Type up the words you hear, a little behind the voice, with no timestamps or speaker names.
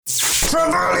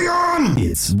Trevelyan!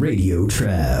 It's Radio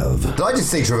Trav. Did I just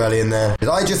see Trevelyan there? Did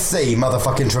I just see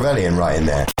motherfucking Trevelyan right in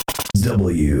there?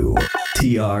 WTRV.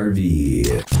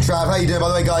 Trav, how you doing? By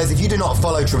the way, guys, if you do not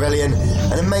follow Trevelyan,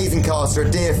 an amazing caster,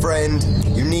 a dear friend,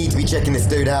 you need to be checking this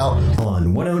dude out.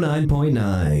 On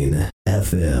 109.9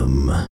 FM.